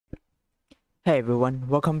Hey everyone,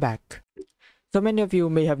 welcome back. So many of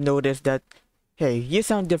you may have noticed that, hey, you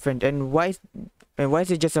sound different and why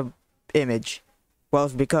is it just a image? Well,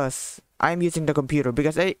 it's because I'm using the computer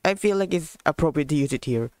because I feel like it's appropriate to use it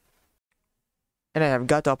here. And I have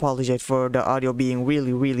got to apologize for the audio being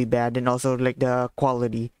really bad and also like the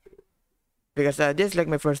quality. Because this is like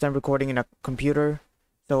my first time recording in a computer,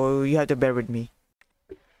 so you have to bear with me.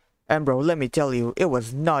 And bro, let me tell you, it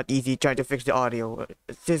was not easy trying to fix the audio.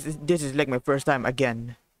 Since this is like my first time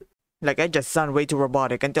again. Like, I just sound way too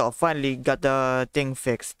robotic until I finally got the thing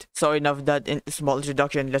fixed. So enough of that small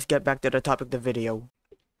introduction, let's get back to the topic of the video.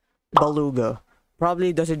 Beluga.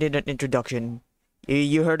 Probably doesn't need an introduction.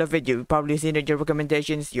 You heard of it, you've probably seen it in your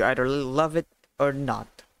recommendations, you either love it or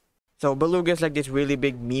not. So Beluga is like this really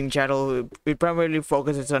big meme channel. It primarily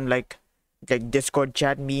focuses on like Discord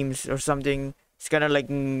chat memes or something. It's kind of like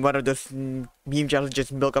one of those meme channels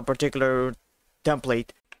just milk a particular template.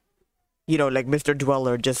 You know, like Mr.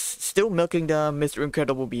 Dweller just still milking the Mr.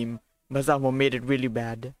 Incredible meme, but someone made it really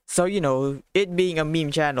bad. So, you know, it being a meme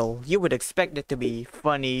channel, you would expect it to be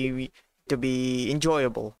funny, to be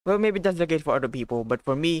enjoyable. Well, maybe that's the case for other people, but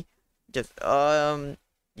for me, just,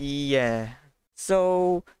 yeah.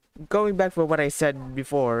 So, going back for what I said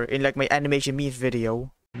before in like my animation memes video,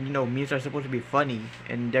 you know, memes are supposed to be funny,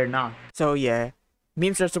 and they're not. So, yeah,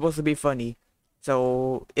 memes are supposed to be funny.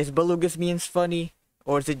 So, is Beluga's memes funny?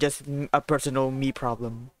 Or is it just a personal me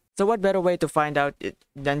problem? So what better way to find out it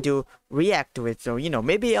than to react to it? So, you know,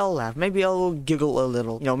 maybe I'll laugh, maybe I'll giggle a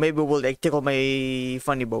little. You know, maybe we'll like tickle my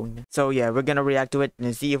funny bone. So yeah, we're gonna react to it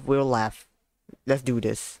and see if we'll laugh. Let's do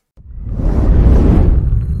this.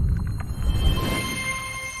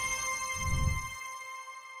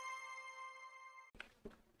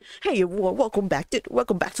 Hey everyone, welcome back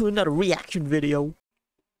to another reaction video.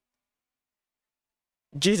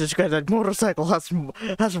 Jesus Christ, that motorcycle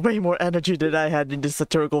has way more energy than I had in this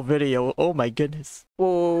satirical video. Oh my goodness.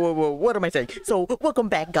 Whoa, what am I saying? So, welcome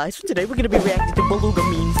back guys. Today we're gonna be reacting to Beluga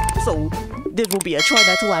memes. So, this will be a try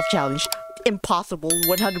not to laugh challenge. Impossible,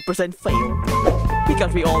 100% fail.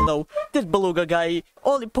 Because we all know, this Beluga guy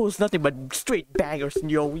only posts nothing but straight bangers,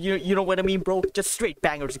 yo. You know what I mean, bro? Just straight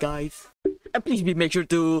bangers, guys. And please make sure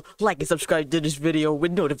to like and subscribe to this video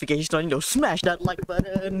with notifications on, you know, smash that like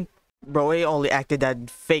button. Bro, I only acted that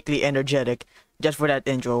fakely energetic just for that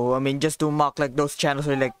intro. I mean, just to mock like those channels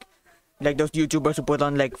or like those YouTubers who put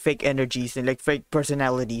on like fake energies and like fake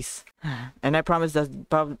personalities. And I promise that's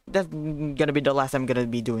gonna be the last I'm gonna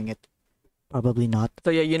be doing it. Probably not. So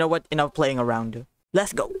yeah, you know what? Enough playing around.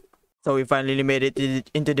 Let's go. So we finally made it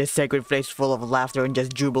into this sacred place full of laughter and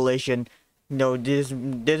just jubilation. No, this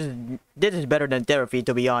is better than therapy,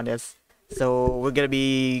 to be honest. So we're gonna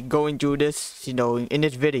be going through this, you know, in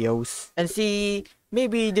these videos and see,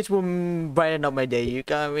 maybe this will brighten up my day.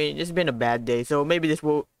 I mean, it's been a bad day, so maybe this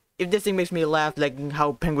will, if this thing makes me laugh like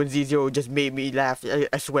how Penguin Z0 just made me laugh,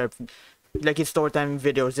 I swear, like his story time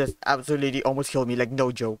videos just absolutely almost killed me, like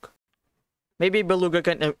no joke. Maybe Beluga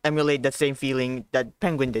can emulate that same feeling that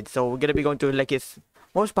Penguin did, so we're gonna be going to like his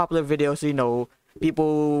most popular videos, you know,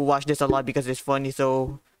 people watch this a lot because it's funny,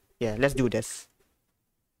 so yeah, let's do this.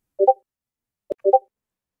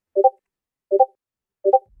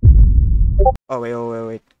 Oh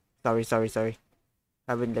wait. Sorry.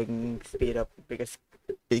 I would like speed up because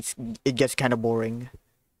it gets kind of boring.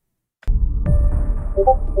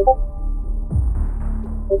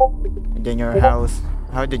 And then your house.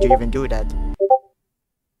 How did you even do that?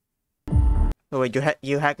 Oh wait,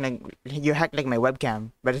 you hack like my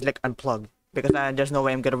webcam, but it's like unplugged because there's no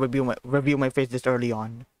way I'm gonna review my face this early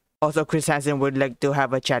on. Also, Chris Hansen would like to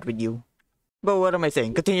have a chat with you. But what am I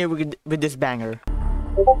saying? Continue with this banger.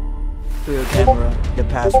 To your camera, the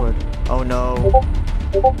password. Oh no.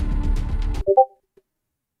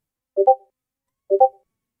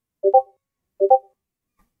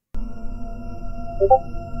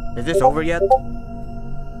 Is this over yet?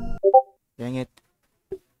 Dang it.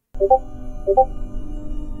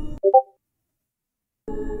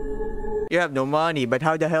 You have no money, but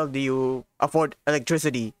how the hell do you afford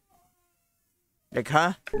electricity? Like,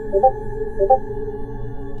 huh?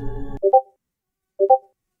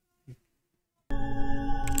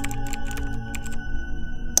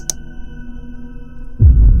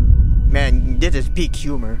 Man, this is peak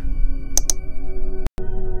humor.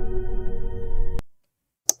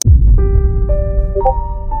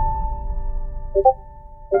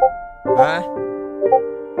 Huh?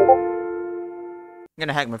 I'm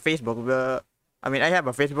gonna hack my Facebook, but I mean, I have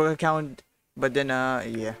a Facebook account, but then,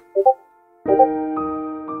 yeah.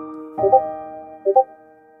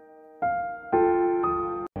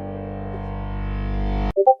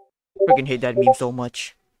 Freaking hate that meme so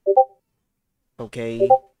much. Okay.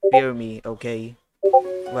 Fear me, okay.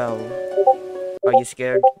 Well, are you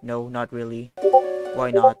scared? No, not really. Why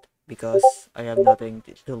not? Because I have nothing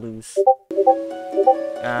to lose.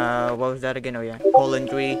 What was that again? Oh yeah. Colon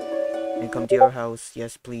 3 and come to your house.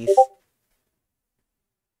 Yes, please.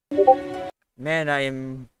 Man, I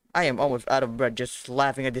am almost out of breath just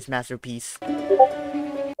laughing at this masterpiece.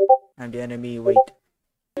 I'm the enemy. Wait.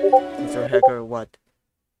 Mr. Hacker, what?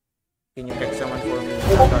 Can you hack someone for me?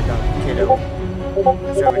 Dot dot kiddo.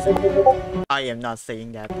 Service. I am not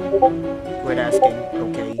saying that. Quit asking.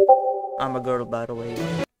 Okay. I'm a girl, by the way.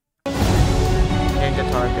 Change the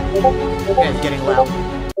target. Yeah, it's getting loud.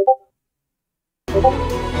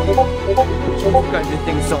 God, this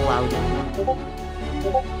thing is so loud.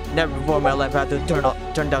 Never before in my life I had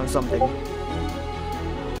to turn down something.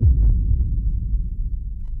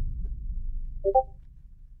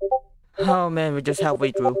 Oh man, we're just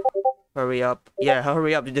halfway through. Hurry up. Yeah,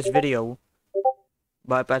 hurry up to this video.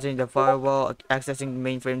 Bypassing the firewall, accessing the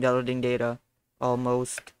mainframe, downloading data.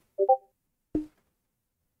 Almost.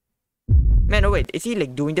 Man, oh wait, is he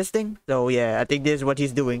like doing this thing? So yeah, I think this is what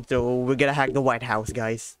he's doing. So we're gonna hack the White House,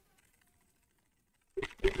 guys.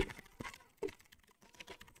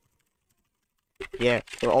 Yeah,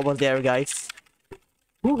 we're almost there, guys.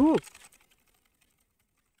 Woohoo!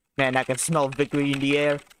 Man, I can smell victory in the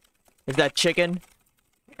air. Is that chicken?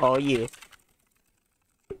 Oh yeah.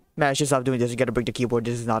 Man, I should stop doing this. I gotta break the keyboard.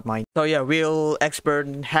 This is not mine. So yeah, real expert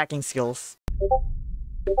in hacking skills.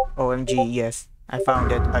 OMG, yes. I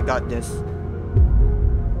found it. I got this.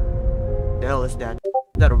 The hell is that? Is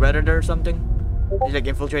that a Redditor or something? Is like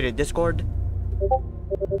infiltrated Discord?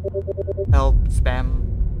 Help,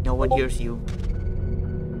 spam. No one hears you.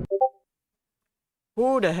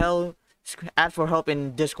 Who the hell asked for help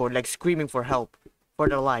in Discord, like screaming for help for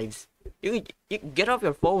their lives? You get off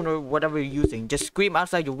your phone or whatever you're using. Just scream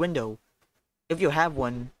outside your window. If you have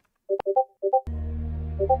one.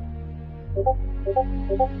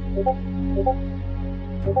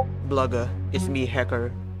 Beluga, it's me,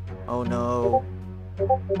 hacker. Oh no.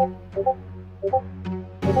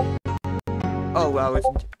 Oh wow, it's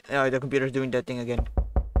the computer's doing that thing again.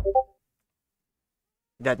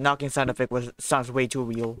 That knocking sound effect sounds way too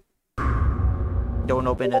real. Don't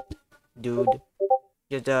open it, dude.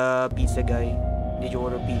 Just a pizza guy. Did you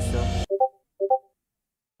order pizza?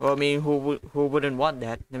 Well, I mean, who wouldn't want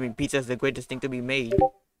that? I mean, pizza is the greatest thing to be made.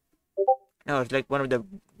 No, it's like one of the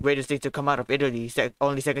greatest things to come out of Italy.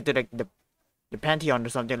 Only second to like the Pantheon or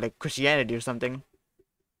something, like Christianity or something.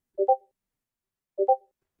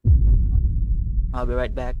 I'll be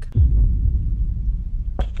right back.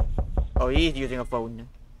 Oh, he's using a phone.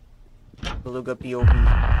 Beluga POV.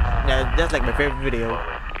 Yeah, that's like my favorite video.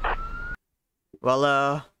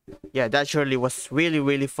 Well, yeah, that surely was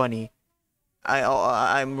really funny.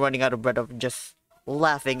 I'm running out of breath of just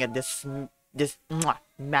laughing at this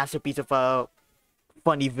masterpiece of a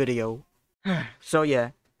funny video. So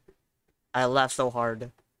yeah, I laughed so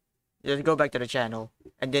hard. Just go back to the channel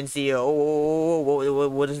and then see.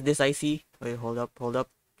 What is this I see? Wait, hold up.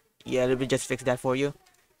 Yeah, let me just fix that for you.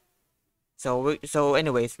 So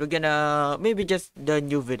anyways, we're gonna maybe just the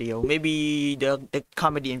new video. Maybe the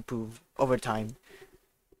comedy improve over time.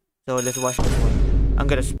 So let's watch this one. I'm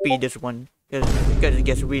gonna speed this one because it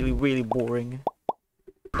gets really boring.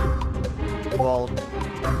 Vault.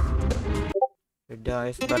 It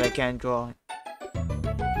dies, but I can't draw.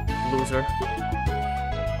 Loser.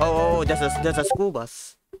 Oh, that's a school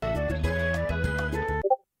bus.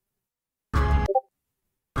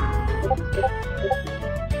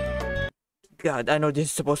 God, I know this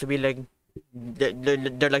is supposed to be like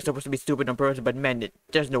they're like supposed to be stupid on purpose, but man,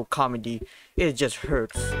 there's no comedy. It just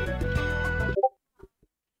hurts.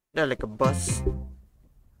 They're like a bus.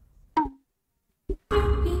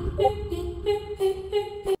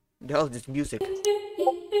 The hell is this music?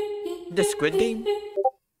 The Squid Game?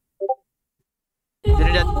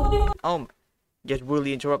 Didn't that just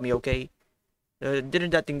really interrupt me, okay?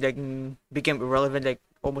 Didn't that thing like became irrelevant like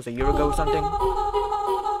almost a year ago or something?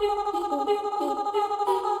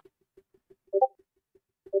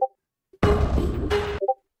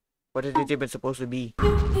 What is it even supposed to be?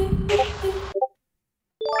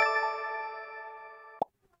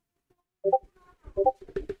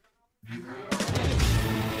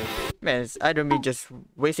 Man, I don't mean just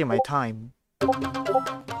wasting my time.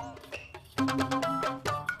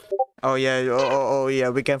 Oh yeah, oh yeah,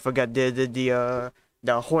 we can't forget the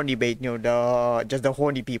horny bait, you know, just the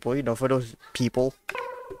horny people, you know, for those people.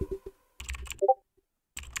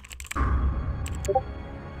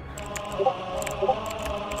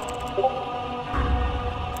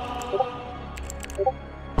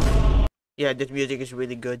 Yeah, this music is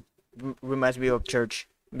really good. reminds me of church,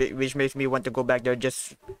 which makes me want to go back there,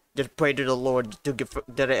 just pray to the Lord to give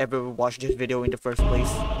that I ever watched this video in the first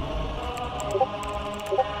place.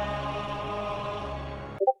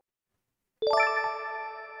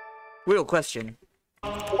 Real question.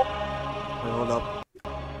 Wait, hold up.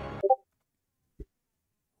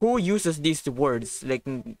 Who uses these words like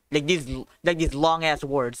these long ass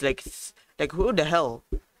words like who the hell?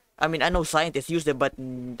 I mean, I know scientists use them, but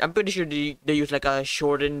I'm pretty sure they use like a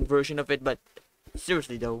shortened version of it. But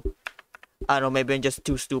seriously though, I don't know. Maybe I'm just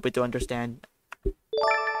too stupid to understand.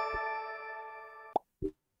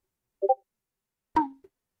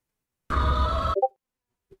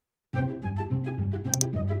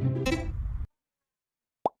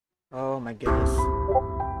 Oh my goodness.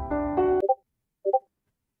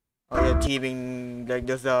 Oh yeah, teaming like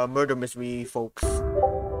those murder mystery folks.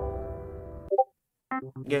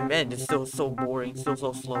 Yeah, man, it's still so boring, still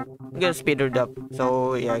so slow. I'm gonna speed it up.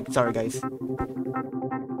 So yeah, sorry guys.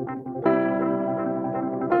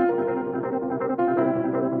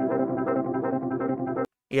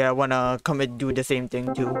 Yeah, I wanna come and do the same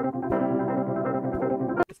thing too.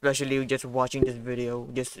 Especially just watching this video,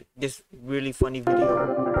 this really funny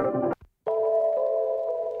video.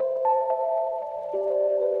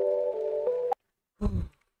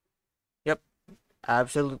 Yep,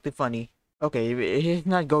 absolutely funny. Okay, it's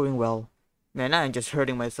not going well. Man, I'm just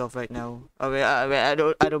hurting myself right now. Okay, I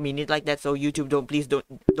don't mean it like that. So YouTube, please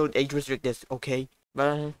don't age restrict this, okay?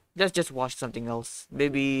 But let's just watch something else.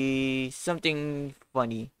 Maybe something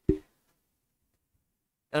funny.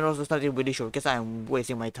 And also something really short, because I'm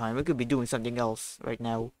wasting my time. I could be doing something else right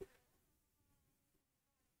now.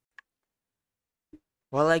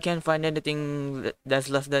 Well, I can't find anything that's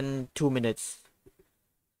less than 2 minutes.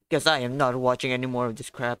 Because I am not watching any more of this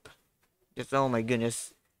crap. Just, oh my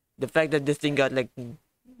goodness. The fact that this thing got like,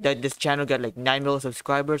 that this channel got like 9 million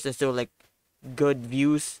subscribers and still like good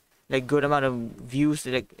views, like good amount of views,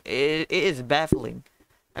 like it is baffling.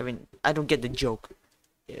 I mean, I don't get the joke.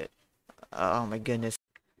 Yeah. Oh my goodness.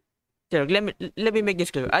 So let me make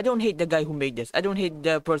this clear. I don't hate the guy who made this. I don't hate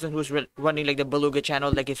the person who's running like the Beluga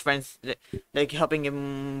channel, like his friends, like helping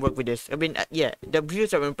him work with this. I mean, yeah, the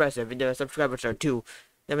views are impressive, and the subscribers are too.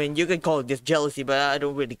 I mean, you can call this jealousy, but I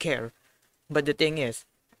don't really care. But the thing is,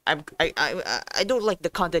 I don't like the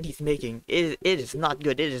content he's making. It is not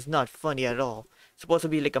good. It is not funny at all. It's supposed to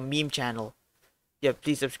be like a meme channel. Yeah,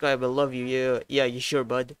 please subscribe. I love you. Yeah, you sure,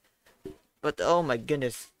 bud. But oh my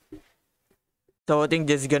goodness. So I think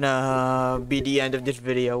this is gonna be the end of this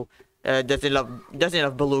video. That's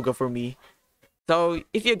enough Beluga for me. So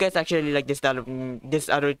if you guys actually like this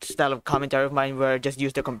other style of commentary of mine where I just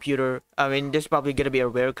use the computer, I mean, this is probably gonna be a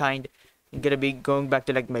rare kind. I'm gonna be going back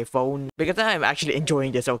to like my phone because I'm actually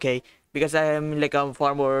enjoying this, okay? Because I'm like a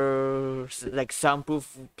far more like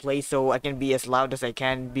soundproof place, so I can be as loud as I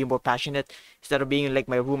can, be more passionate instead of being in like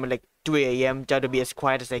my room at like 2 a.m. Try to be as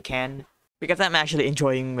quiet as I can because I'm actually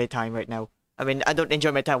enjoying my time right now. I mean, I don't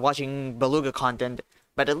enjoy my time watching Beluga content,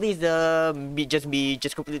 but at least me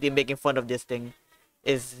just completely making fun of this thing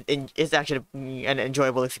is actually an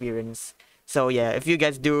enjoyable experience. So yeah, if you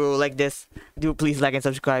guys do like this, do please like and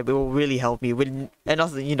subscribe. It will really help me. And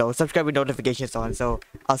also, you know, subscribe with notifications on. So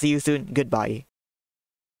I'll see you soon. Goodbye.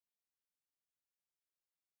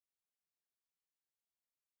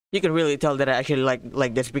 You can really tell that I actually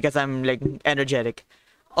like this because I'm like energetic.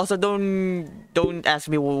 Also, don't ask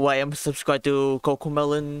me why I'm subscribed to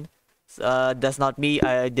Cocomelon. That's not me.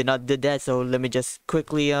 I did not did that. So let me just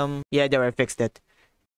quickly yeah, there, I fixed it.